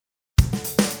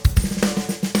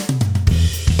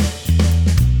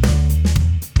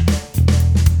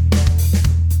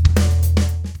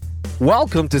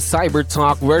Welcome to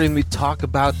CyberTALK, wherein we talk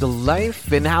about the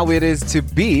life and how it is to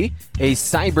be a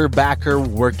cyberbacker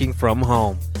working from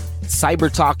home.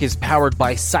 CyberTALK is powered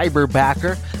by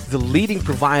Cyberbacker, the leading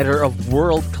provider of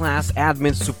world-class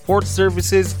admin support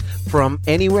services from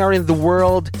anywhere in the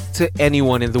world to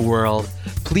anyone in the world.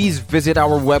 Please visit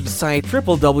our website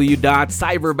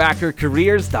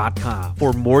www.cyberbackercareers.com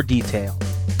for more details.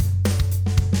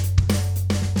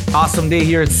 Awesome day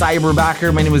here at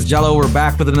Cyberbacker. My name is Jello. We're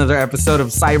back with another episode of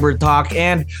CyberTALK,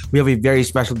 and we have a very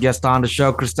special guest on the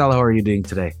show. Christelle, how are you doing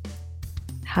today?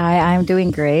 Hi, I'm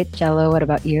doing great. Jello, what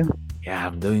about you? Yeah,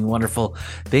 I'm doing wonderful.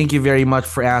 Thank you very much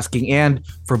for asking and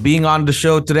for being on the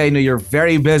show today. I know you're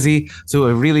very busy, so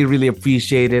I really, really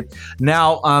appreciate it.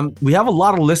 Now, we have a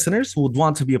lot of listeners who would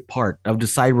want to be a part of the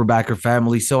Cyberbacker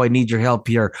family, so I need your help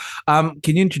here. Can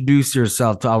you introduce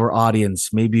yourself to our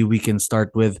audience? Maybe we can start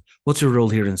with, what's your role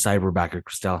here in Cyberbacker,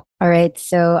 Christelle? All right,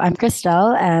 so I'm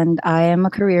Christelle, and I am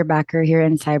a career backer here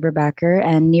in Cyberbacker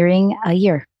and nearing a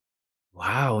year.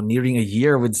 Wow, nearing a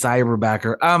year with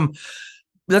Cyberbacker.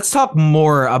 Let's talk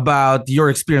more about your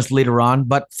experience later on.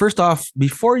 But first off,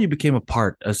 before you became a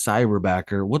part of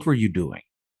Cyberbacker, what were you doing?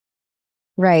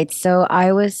 Right. So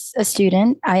I was a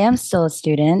student. I am still a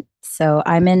student. So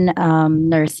I'm in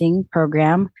nursing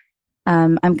program.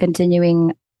 I'm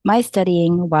continuing my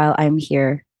studying while I'm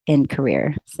here in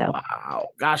career. So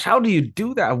wow, gosh, how do you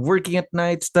do that? Working at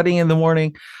night, studying in the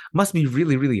morning. Must be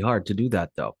really, really hard to do that,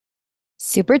 though.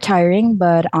 Super tiring,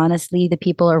 but honestly, the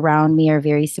people around me are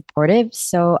very supportive.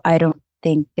 So I don't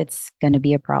think it's going to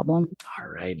be a problem. All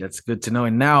right, that's good to know.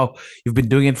 And now you've been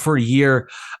doing it for a year.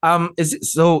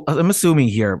 So I'm assuming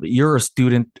here, you're a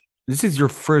student. This is your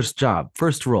first job,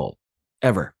 first role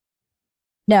ever.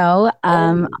 No,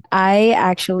 I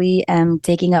actually am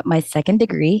taking up my second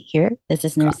degree here. This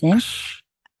is nursing. Gosh.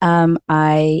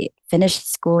 I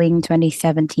finished schooling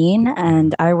 2017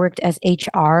 and I worked as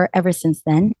HR ever since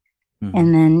then. Mm-hmm.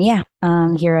 And then,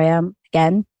 here I am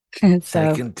again.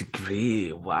 Second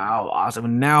degree. Wow. Awesome.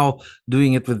 And now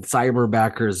doing it with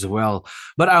Cyberbacker as well.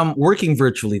 But working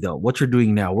virtually, though, what you're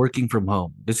doing now, working from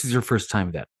home. This is your first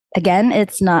time then? Again,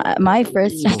 it's not my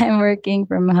first time working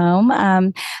from home.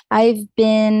 I've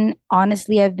been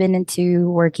into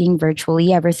working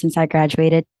virtually ever since I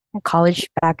graduated college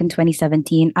back in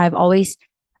 2017. I've always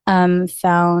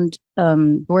found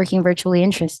working virtually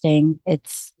interesting.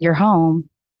 It's your home.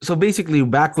 So basically,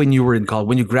 back when you were in college,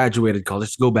 when you graduated college,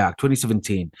 let's go back,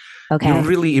 2017. Okay. You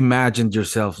really imagined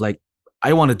yourself like,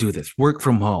 I want to do this, work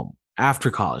from home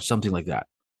after college, something like that.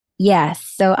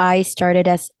 Yes. So I started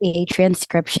as a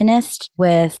transcriptionist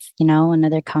with,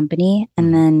 another company.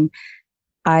 And then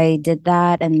I did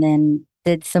that and then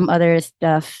did some other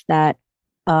stuff that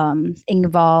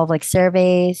involved like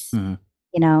surveys,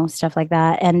 stuff like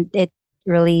that. And it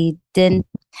really didn't,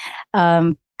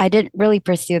 I didn't really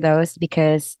pursue those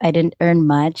because I didn't earn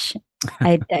much.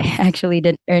 I actually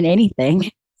didn't earn anything.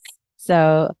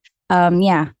 So,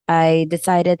 I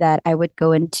decided that I would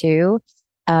go into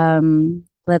the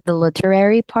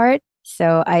literary part.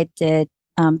 So I did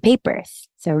papers,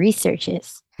 so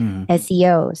researches,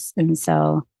 SEOs. And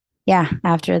so,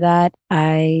 after that,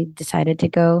 I decided to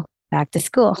go back to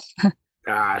school.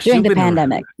 Gosh, during the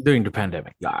pandemic.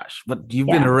 Gosh. But you've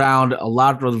been around a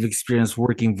lot of experience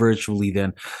working virtually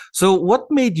then. So what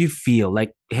made you feel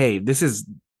like, hey, this is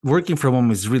working from home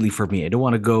is really for me. I don't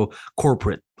want to go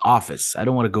corporate office. I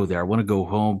don't want to go there. I want to go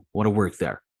home. I want to work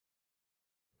there.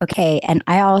 Okay. And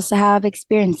I also have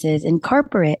experiences in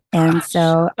corporate. And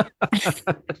so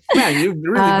man, you've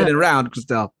really been around,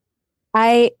 Christelle.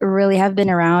 I really have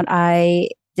been around. I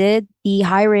did the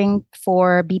hiring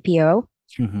for BPO.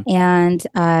 And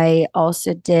I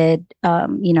also did,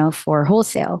 for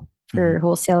wholesale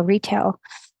retail.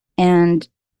 And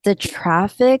the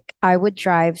traffic, I would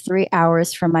drive 3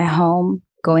 hours from my home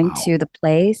going to the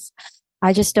place.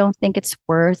 I just don't think it's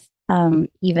worth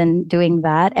even doing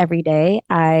that every day.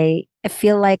 I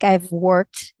feel like I've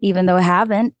worked, even though I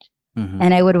haven't.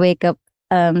 And I would wake up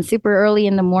super early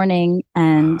in the morning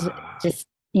and just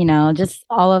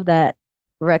all of that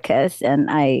ruckus.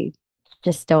 And I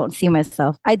just don't see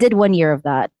myself. I did 1 year of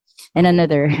that and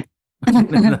another.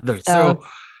 So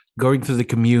going through the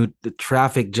commute, the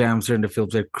traffic jams here in the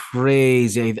Philippines are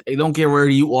crazy. I don't care where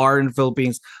you are in the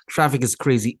Philippines. Traffic is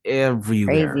crazy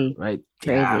everywhere, right?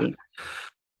 Crazy. Yeah.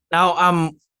 Now,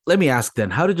 let me ask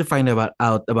then, how did you find out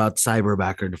about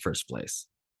Cyberbacker in the first place?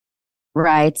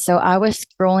 Right. So I was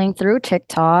scrolling through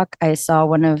TikTok. I saw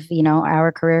one of,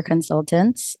 our career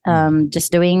consultants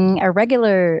just doing a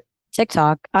regular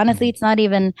TikTok. Honestly, it's not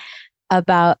even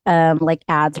about like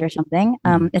ads or something.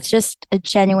 It's just a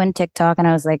genuine TikTok. And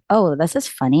I was like, oh, this is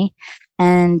funny.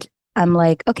 And I'm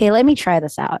like, okay, let me try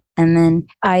this out. And then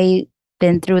I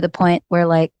been through the point where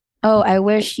like, oh, I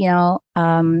wish,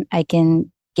 I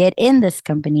can get in this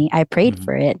company. I prayed Mhm.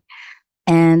 for it.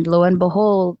 And lo and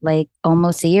behold, like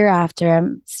almost a year after,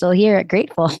 I'm still here,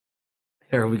 grateful.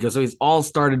 There we go. So it's all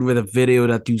started with a video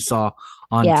that you saw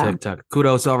on Yeah. TikTok.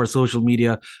 Kudos to our social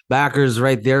media backers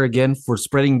right there again for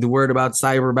spreading the word about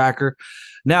Cyberbacker.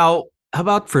 Now, how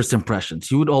about first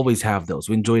impressions? You would always have those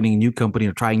when joining a new company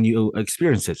or trying new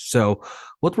experiences. So,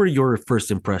 what were your first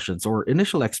impressions or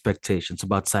initial expectations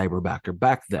about Cyberbacker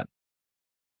back then?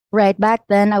 Right. Back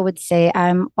then, I would say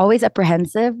I'm always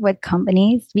apprehensive with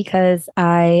companies because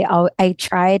I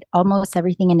tried almost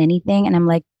everything and anything. And I'm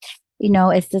like,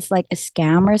 is this like a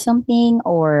scam or something?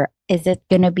 Or is it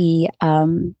going to be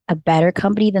a better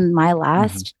company than my Hmm.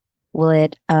 last? Will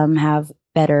it have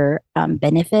better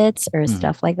benefits or Hmm.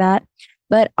 stuff like that?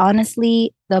 But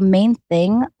honestly, the main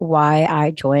thing why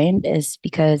I joined is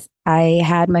because I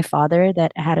had my father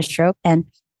that had a stroke and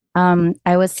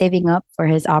I was saving up for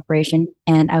his operation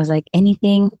and I was like,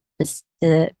 anything just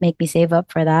to make me save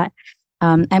up for that.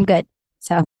 I'm good.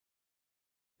 So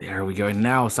There we go. And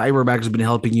now Cyberback has been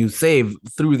helping you save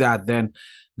through that. Then,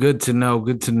 good to know.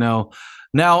 Good to know.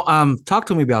 Now, talk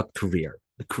to me about career,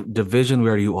 the division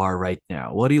where you are right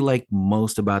now. What do you like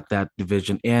most about that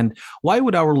division, and why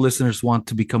would our listeners want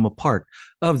to become a part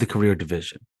of the career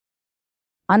division?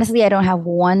 honestly, I don't have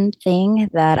one thing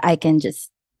that I can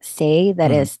just say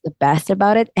that Mhm. is the best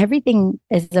about it. Everything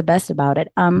is the best about it.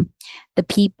 The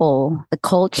people, the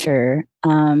culture,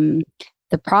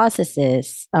 the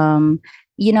processes.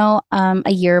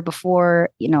 A year before,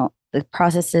 the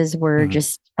processes were Mhm.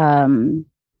 just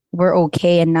were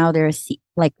okay, and now they're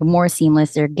like more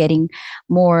seamless. They're getting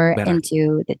more Better.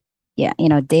 into the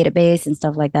database and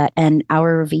stuff like that. And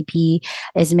our VP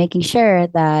is making sure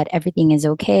that everything is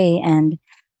okay and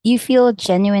you feel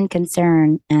genuine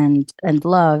concern and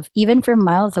love even from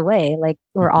miles away, like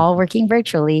we're all working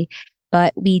virtually,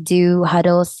 but we do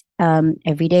huddles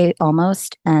every day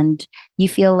almost, and you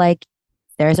feel like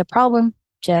there's a problem,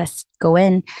 just go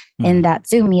in Mhm. that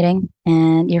Zoom meeting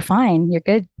and you're fine, you're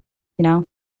good, you know.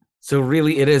 So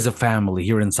really, it is a family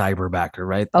here in Cyberbacker,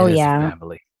 right? Oh It is a yeah.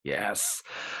 family. Yes.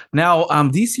 Now,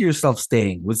 do you see yourself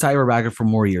staying with Cyberbacker for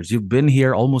more years? You've been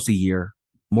here almost a year.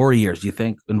 More years, you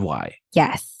think, and why?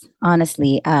 Yes,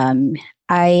 honestly,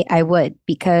 I would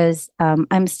because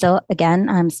I'm still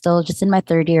just in my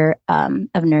third year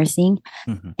of nursing,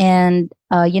 Mhm. and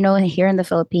here in the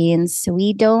Philippines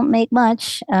we don't make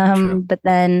much, True. but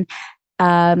then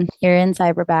here in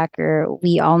Cyberbacker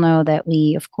we all know that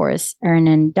we of course earn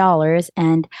in dollars,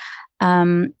 and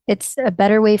it's a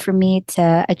better way for me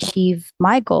to achieve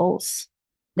my goals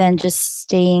than just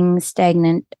staying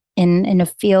stagnant in a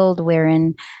field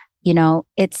wherein,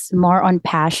 it's more on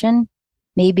passion.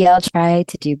 Maybe I'll try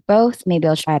to do both. Maybe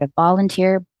I'll try to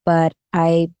volunteer, but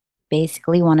I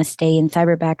basically want to stay in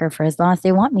Cyberbacker for as long as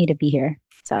they want me to be here.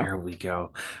 So There we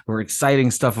go. We're exciting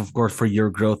stuff, of course, for your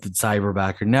growth at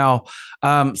Cyberbacker. Now,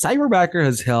 Cyberbacker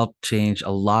has helped change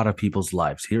a lot of people's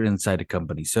lives here inside the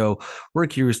company. So we're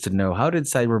curious to know, how did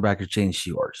Cyberbacker change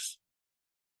yours?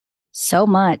 so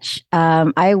much.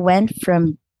 I went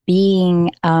from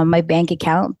being my bank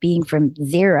account being from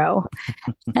zero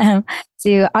um,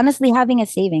 to honestly having a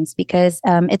savings because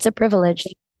it's a privilege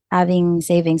having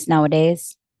savings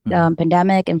nowadays. Mhm.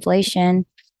 Pandemic, inflation,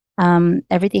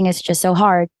 everything is just so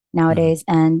hard Mhm. nowadays.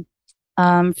 And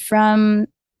from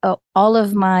all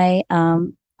of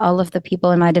the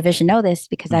people in my division know this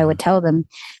because I would Mhm. tell them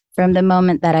from the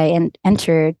moment that I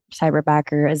entered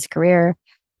Cyberbacker as a career,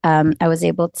 I was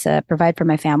able to provide for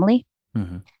my family.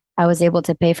 Mhm. I was able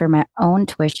to pay for my own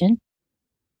tuition.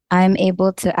 I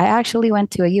actually went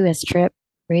to a US trip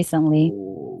recently.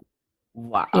 Oh,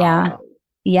 Yeah. wow.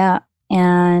 Yeah.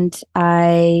 And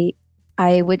I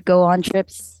would go on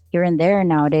trips here and there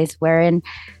nowadays wherein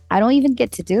I don't even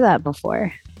get to do that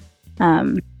before.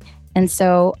 Um, and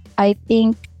so I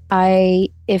think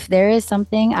if there is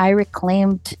something, I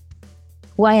reclaimed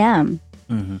who I am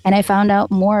Mhm. and I found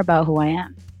out more about who I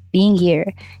am. Being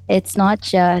here, it's not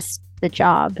just the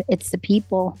job, it's the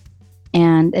people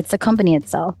and it's the company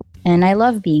itself. And I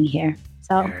love being here.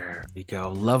 So, There we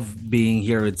go. Love being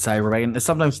here at Cyberbacker. And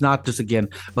sometimes not just, again,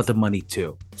 about the money,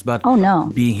 too. It's about oh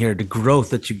no, being here, the growth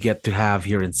that you get to have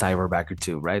here in Cyberbacker,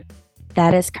 too, right?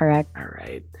 that is correct. All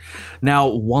right. Now,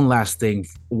 one last thing.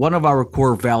 One of our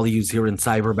core values here in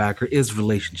Cyberbacker is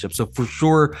relationships. So, for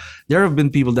sure, there have been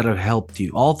people that have helped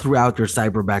you all throughout your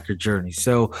Cyberbacker journey.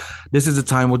 So, this is the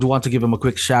time. Would you want to give them a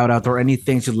quick shout out or any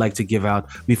things you'd like to give out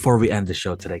before we end the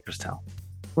show today, Christelle?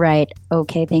 Right.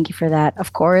 Okay. Thank you for that.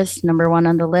 Of course, number one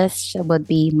on the list would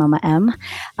be Mama M.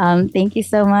 Thank you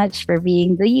so much for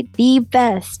being the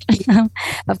best.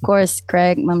 Of course,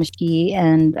 Craig, Mama Shi,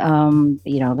 and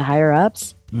the higher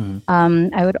ups. Mhm.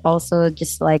 I would also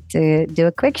just like to do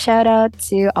a quick shout out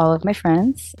to all of my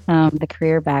friends, the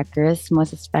career backers,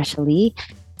 most especially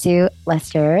to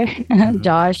Lester,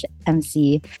 Josh,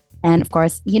 MC, and of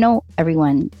course,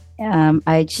 everyone.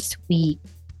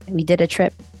 We did a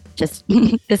trip just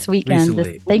this weekend, Recently.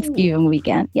 this Thanksgiving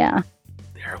weekend. Yeah.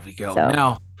 There we go. So-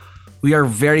 Now, we are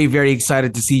very, very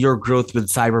excited to see your growth with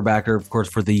Cyberbacker, of course,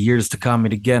 for the years to come.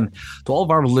 And again, to all of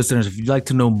our listeners, if you'd like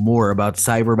to know more about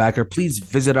Cyberbacker, please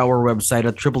visit our website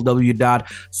at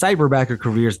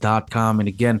www.cyberbackercareers.com. And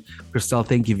again, Christelle,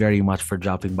 thank you very much for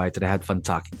dropping by today. I had fun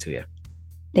talking to you.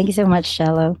 Thank you so much,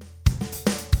 Shallow.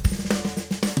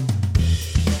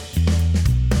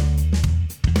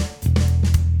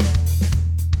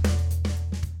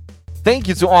 Thank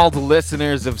you to all the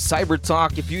listeners of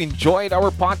CyberTALK. If you enjoyed our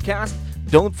podcast,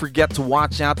 don't forget to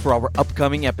watch out for our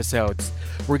upcoming episodes.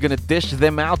 We're going to dish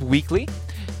them out weekly.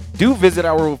 Do visit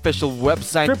our official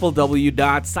website,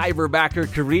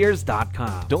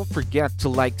 www.cyberbackercareers.com. Don't forget to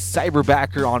like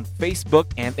Cyberbacker on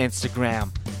Facebook and Instagram.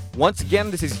 Once again,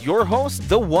 this is your host,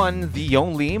 the one, the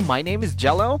only. My name is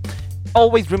Jello.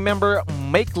 Always remember,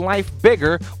 make life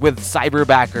bigger with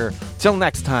Cyberbacker. Till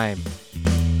next time.